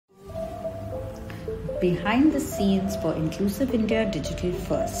behind the scenes for Inclusive India Digital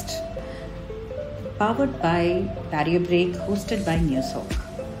First, powered by Barrier Break, hosted by NewzHook.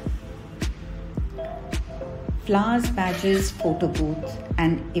 Flowers, badges, photo booth,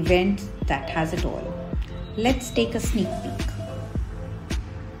 an event that has it all. Let's take a sneak peek.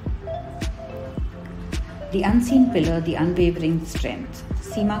 The unseen pillar, the unwavering strength.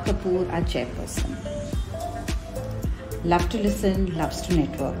 Seema Kapoor, our chairperson. Love to listen, loves to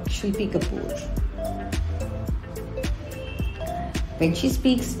network. Shilpi Kapoor. When she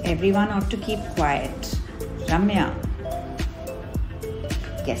speaks, everyone ought to keep quiet. Ramya.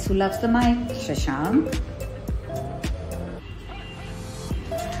 Guess who loves the mic? Shashank.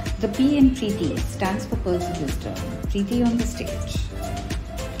 The P in Preeti stands for Pearls of Wisdom. Preeti on the stage.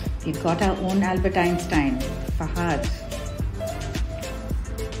 We've got our own Albert Einstein, Fahad.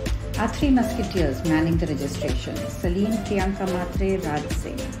 Our three musketeers manning the registration, Salim, Priyanka Matre, Raj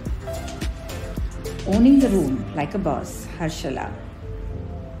Singh. Owning the room like a boss, Harshala.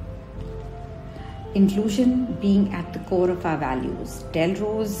 Inclusion being at the core of our values,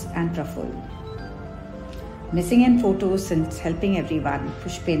 Delrose and Praful. Missing in photos since helping everyone,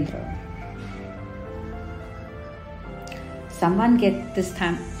 Pushpendra. Someone get this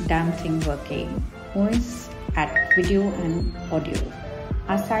damn thing working. Who is at video and audio?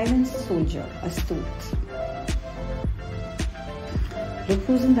 Our silence soldier, Astut. Look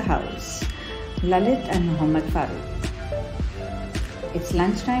who's in the house. Lalit and Muhammad Farooq. It's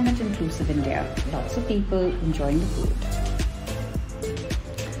lunchtime at Inclusive India. Lots of people enjoying the food.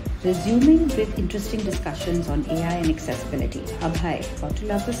 Resuming with interesting discussions on AI and accessibility. Abhay, got to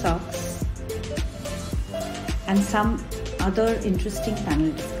love the socks. And some other interesting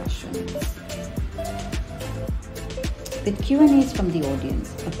panel discussions. With Q&As from the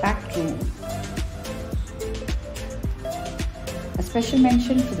audience, a packed room. A special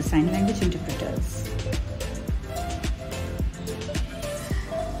mention for the sign language interpreters.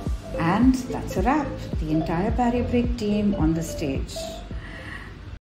 And that's a wrap. The entire Barrier Break team on the stage.